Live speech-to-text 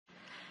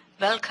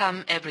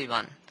Welcome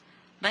everyone.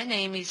 My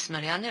name is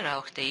Marianne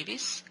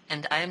Rauch-Davies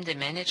and I am the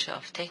Manager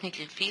of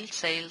Technical Field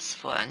Sales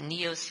for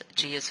NEOS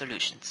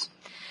Geosolutions.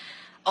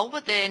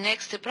 Over the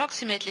next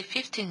approximately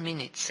 15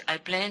 minutes, I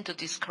plan to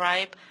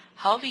describe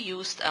how we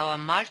used our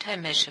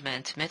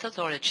multi-measurement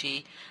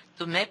methodology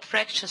to map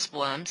fracture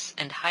swarms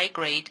and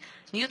high-grade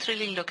new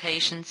drilling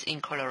locations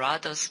in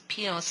Colorado's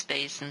Piceance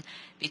Basin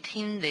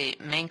within the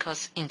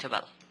Mancos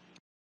interval.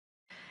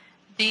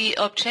 The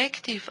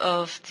objective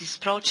of this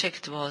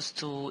project was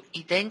to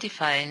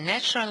identify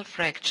natural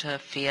fracture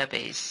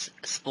fairways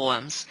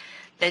swarms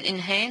that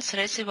enhance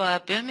reservoir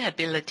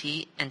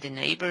permeability and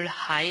enable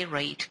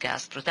high-rate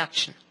gas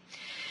production.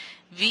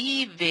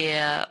 We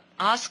were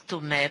asked to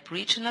map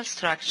regional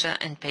structure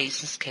and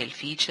basin scale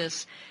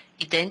features,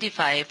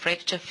 identify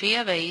fracture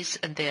fairways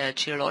and their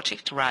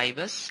geologic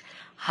drivers,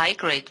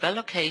 high-grade well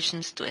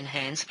locations to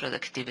enhance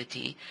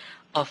productivity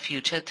of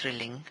future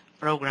drilling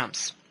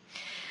programs.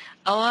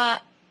 Our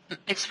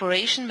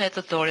exploration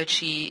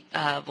methodology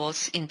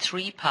was in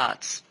three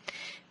parts.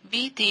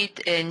 We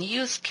did a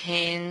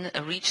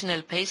neoSCAN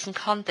regional basin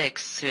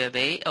context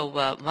survey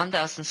over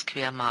 1,000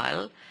 square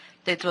mile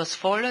that was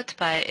followed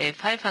by a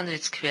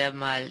 500 square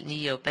mile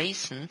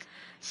neoBASIN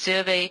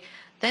survey,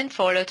 then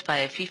followed by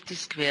a 50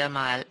 square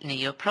mile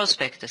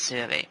neoPROSPECTOR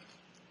survey.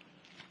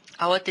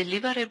 Our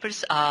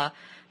deliverables are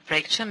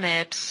fracture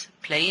maps,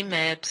 play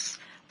maps,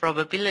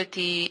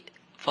 probability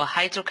for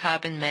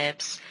hydrocarbon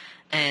maps,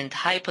 and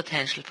high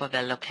potential for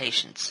well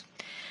locations.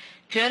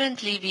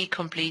 Currently, we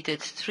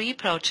completed 3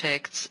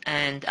 projects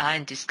and are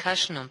in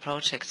discussion on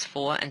projects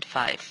 4 and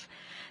 5.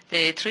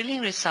 The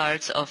drilling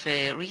results of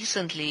a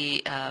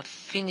recently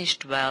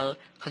finished well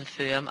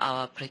confirm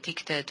our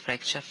predicted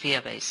fracture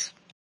fairways.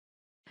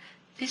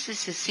 This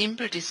is a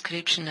simple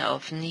description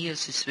of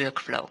NEOS's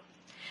workflow.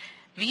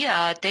 We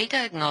are data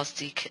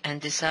agnostic,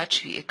 and as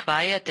such we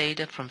acquire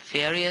data from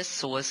various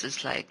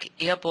sources like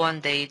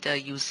airborne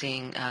data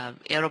using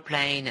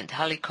aeroplane and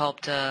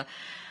helicopter,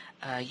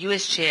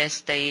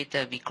 USGS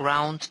data we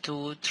ground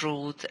to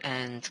truth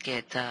and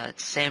get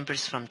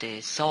samples from the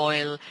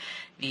soil.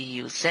 We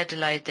use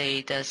satellite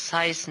data,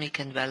 seismic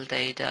and well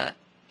data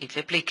if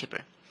applicable.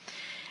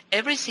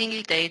 Every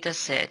single data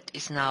set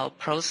is now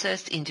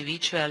processed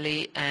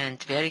individually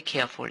and very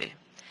carefully.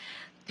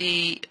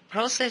 The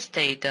processed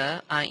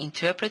data are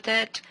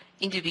interpreted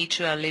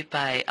individually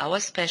by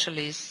our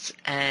specialists,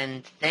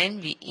 and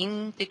then we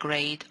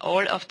integrate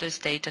all of those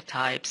data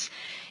types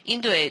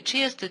into a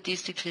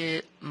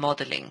geostatistical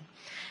modeling,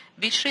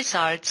 which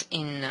results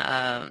in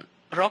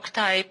rock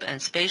type and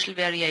spatial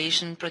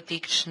variation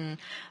prediction,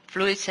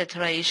 fluid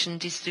saturation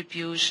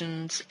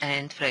distributions,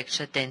 and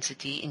fracture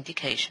density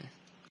indication.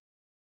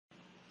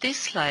 This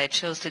slide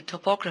shows the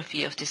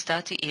topography of the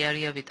study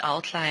area with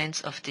outlines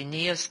of the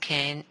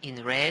neoSCAN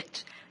in red,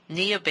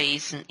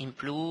 neoBASIN in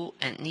blue,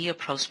 and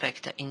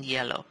neoPROSPECTOR in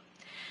yellow.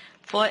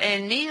 For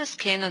a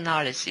neoSCAN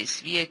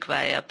analysis, we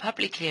acquire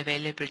publicly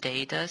available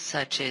data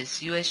such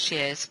as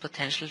USGS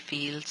potential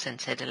fields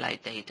and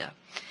satellite data.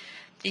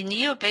 The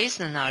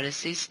neoBASIN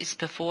analysis is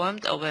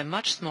performed over a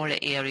much smaller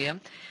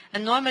area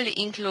and normally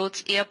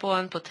includes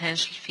airborne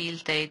potential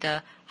field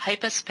data,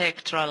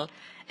 hyperspectral,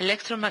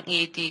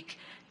 electromagnetic,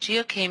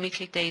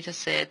 geochemical data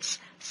sets,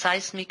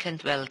 seismic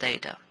and well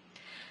data.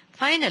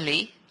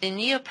 Finally, the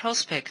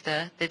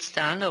neoPROSPECTOR that's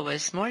done over a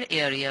small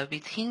area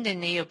within the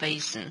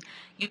neoBASIN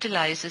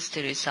utilizes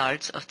the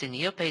results of the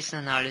neoBASIN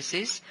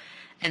analysis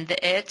and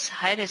adds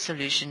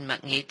high-resolution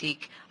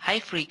magnetic,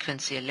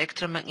 high-frequency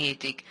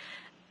electromagnetic,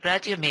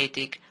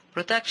 radiometric,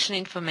 production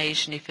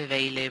information if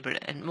available,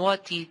 and more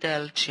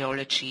detailed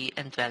geology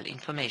and well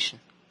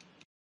information.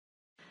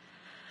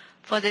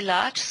 For the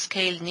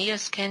large-scale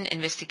neoSCAN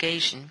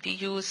investigation, we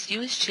use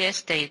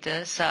USGS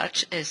data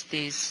such as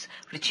this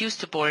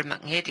reducible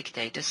magnetic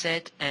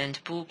dataset and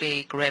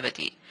Bouguer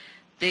gravity.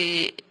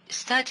 The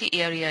study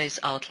area is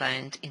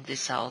outlined in the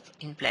south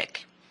in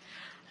black.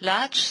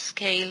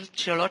 Large-scale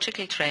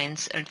geological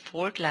trends and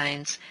fault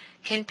lines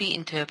can be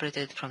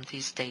interpreted from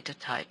these data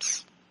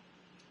types.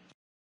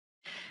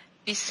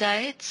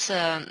 Besides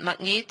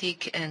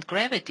magnetic and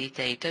gravity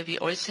data, we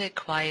also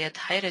acquired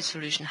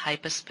high-resolution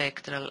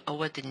hyperspectral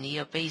over the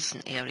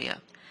neoBASIN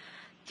area.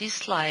 This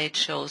slide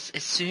shows a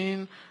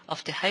zoom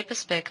of the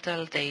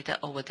hyperspectral data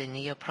over the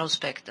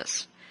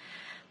neoPROSPECTORs.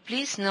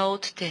 Please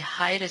note the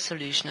high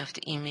resolution of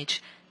the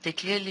image that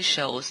clearly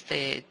shows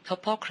the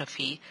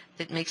topography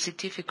that makes it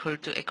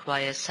difficult to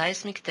acquire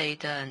seismic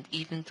data and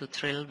even to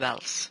drill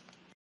wells.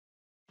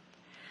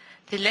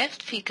 The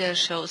left figure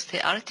shows the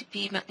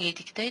RTP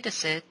magnetic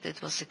dataset that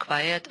was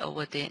acquired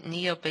over the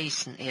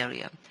neoBASIN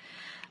area.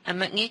 A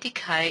magnetic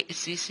high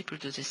is visible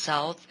to the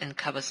south and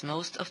covers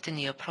most of the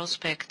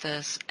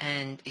neoPROSPECTORs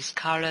and is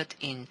colored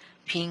in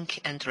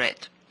pink and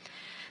red.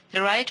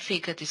 The right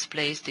figure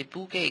displays the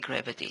Bouguer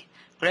gravity.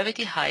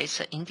 Gravity highs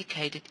are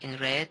indicated in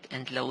red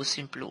and lows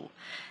in blue.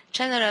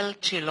 General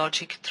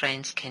geologic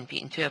trends can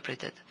be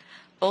interpreted.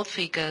 Both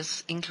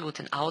figures include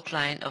an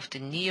outline of the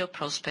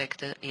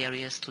neoPROSPECTOR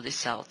areas to the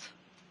south.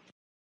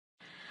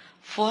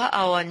 For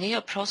our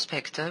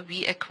neoPROSPECTOR,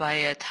 we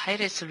acquired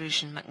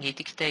high-resolution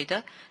magnetic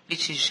data,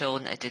 which is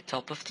shown at the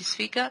top of this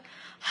figure,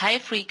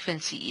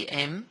 high-frequency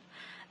EM,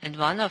 and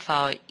one of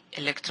our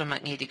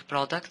electromagnetic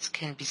products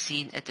can be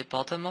seen at the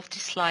bottom of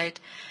this slide,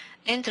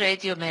 and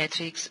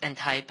radiometrics and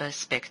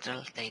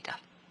hyperspectral data.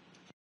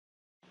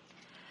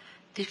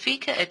 The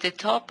figure at the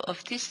top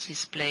of this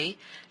display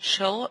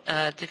shows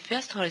the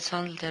first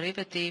horizontal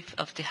derivative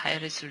of the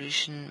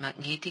high-resolution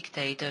magnetic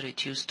data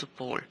reduced to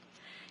pole.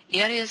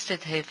 Areas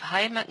that have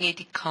high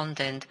magnetic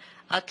content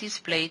are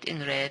displayed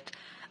in red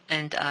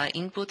and are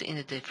input in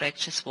the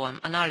diffraction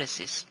swarm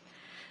analysis.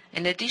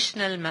 An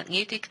additional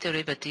magnetic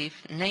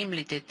derivative,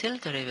 namely the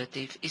tilt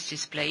derivative, is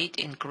displayed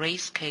in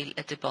grayscale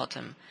at the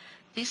bottom.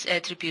 This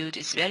attribute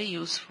is very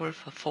useful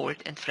for fault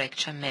and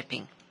fracture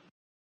mapping.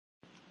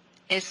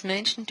 As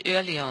mentioned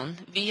early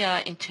on, we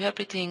are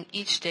interpreting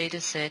each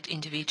dataset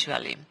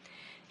individually.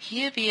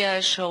 Here we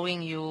are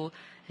showing you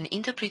an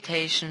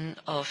interpretation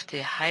of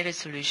the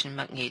high-resolution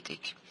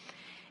magnetic.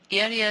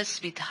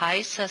 Areas with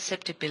high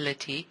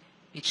susceptibility,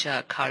 which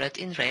are colored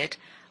in red,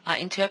 are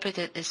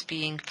interpreted as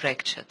being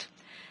fractured.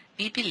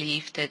 We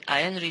believe that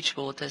iron-rich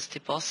waters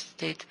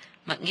deposited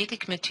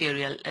magnetic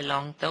material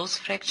along those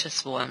fracture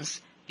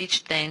swarms,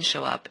 which then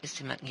show up as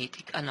the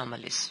magnetic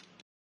anomalies.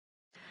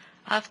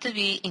 After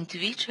we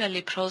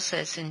individually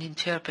process and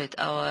interpret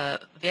our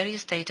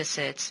various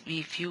datasets,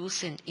 we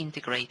fuse and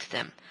integrate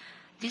them.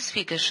 This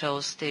figure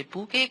shows the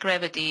Bouguer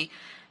gravity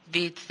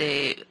with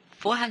the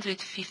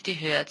 450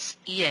 Hz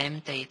EM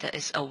data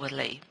as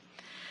overlay.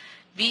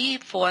 We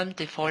formed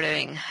the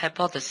following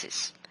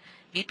hypothesis.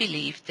 We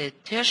believe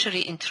that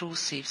tertiary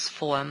intrusives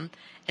form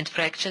and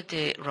fracture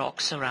the rock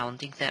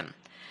surrounding them.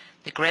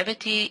 The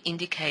gravity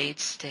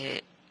indicates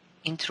the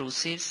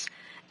intrusives,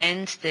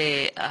 and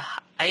the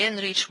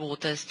iron-rich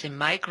waters that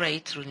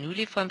migrate through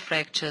newly formed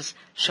fractures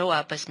show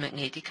up as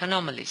magnetic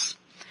anomalies.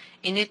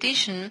 In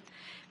addition,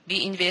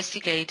 we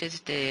investigated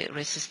the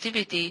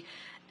resistivity,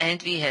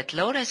 and we had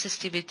low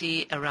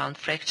resistivity around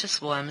fracture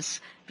swarms,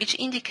 which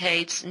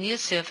indicates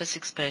near-surface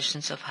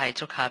expressions of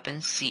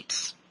hydrocarbon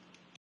seeps.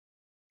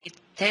 We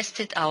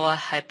tested our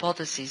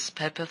hypothesis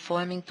by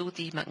performing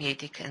 2D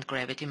magnetic and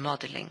gravity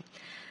modeling.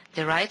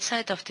 The right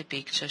side of the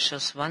picture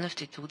shows one of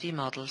the 2D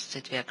models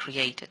that were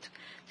created.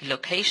 The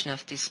location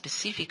of this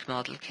specific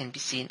model can be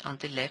seen on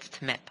the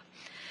left map.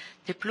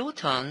 The blue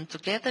tone,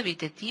 together with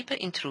the deeper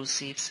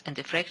intrusives and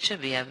the fracture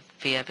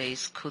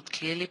fairways, could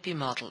clearly be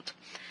modeled,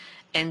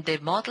 and the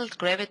modeled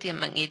gravity and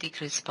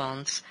magnetic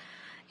response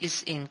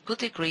is in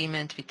good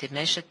agreement with the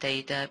measured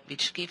data,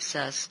 which gives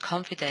us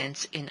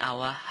confidence in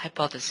our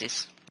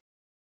hypothesis.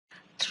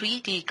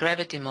 3D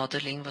gravity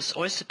modeling was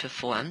also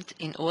performed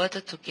in order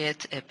to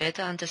get a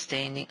better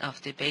understanding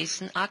of the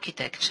basin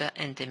architecture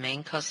and the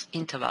Menkers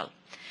interval.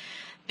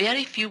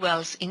 Very few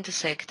wells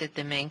intersected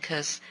the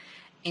Menkers,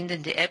 and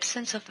in the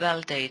absence of well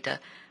data,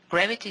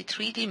 gravity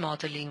 3D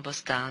modeling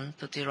was done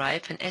to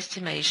derive an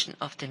estimation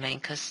of the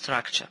Menkers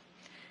structure.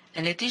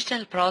 An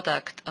additional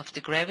product of the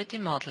gravity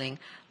modeling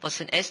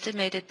was an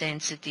estimated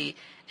density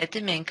at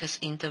the Menkers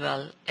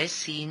interval as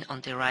seen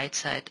on the right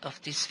side of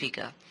this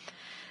figure.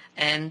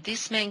 And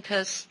this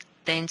Menkers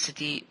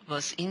density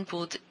was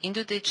input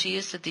into the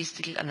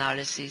geostatistical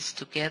analysis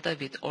together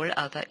with all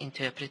other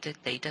interpreted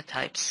data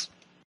types.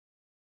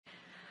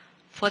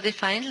 For the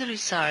final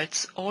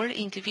results, all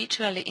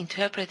individually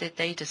interpreted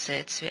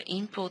datasets were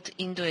input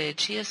into a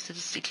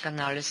geostatistical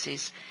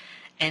analysis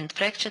and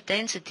fracture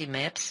density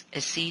maps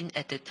as seen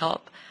at the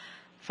top,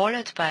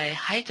 followed by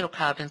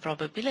hydrocarbon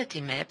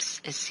probability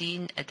maps as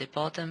seen at the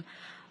bottom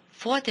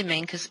for the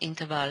Menkers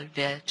interval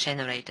were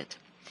generated.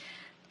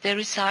 The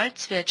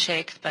results were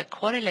checked by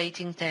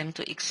correlating them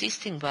to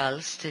existing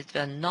wells that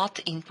were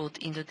not input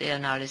into the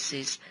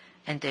analysis,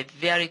 and a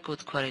very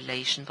good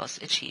correlation was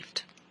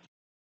achieved.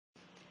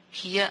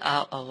 Here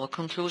are our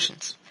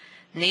conclusions.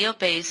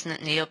 neoBASIN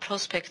and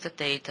neoPROSPECTOR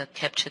data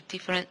captured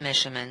different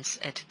measurements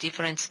at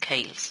different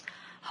scales.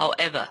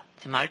 However,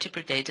 the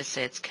multiple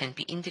datasets can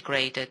be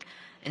integrated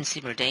and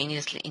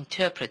simultaneously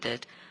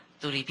interpreted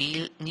to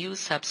reveal new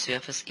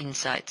subsurface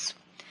insights.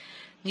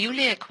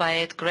 Newly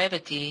acquired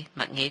gravity,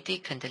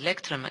 magnetic and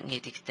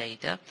electromagnetic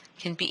data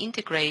can be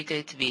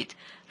integrated with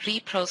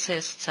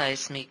reprocessed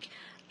seismic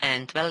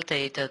and well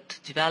data to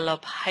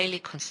develop highly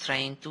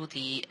constrained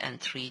 2D and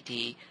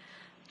 3D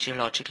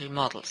geological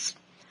models.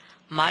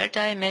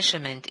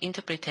 Multi-measurement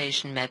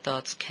interpretation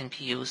methods can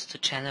be used to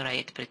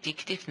generate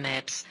predictive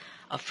maps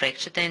of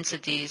fracture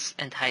densities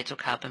and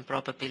hydrocarbon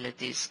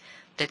probabilities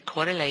that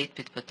correlate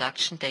with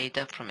production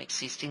data from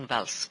existing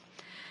wells.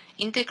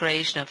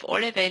 Integration of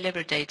all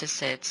available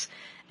datasets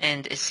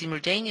and a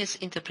simultaneous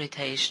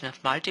interpretation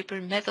of multiple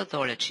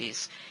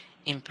methodologies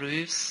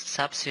improves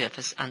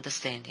subsurface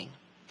understanding.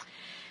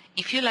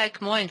 If you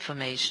like more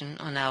information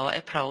on our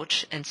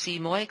approach and see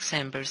more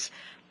examples,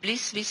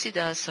 please visit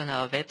us on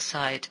our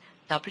website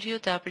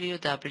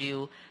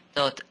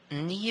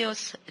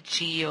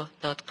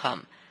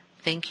www.neosgeo.com.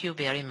 Thank you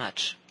very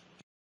much.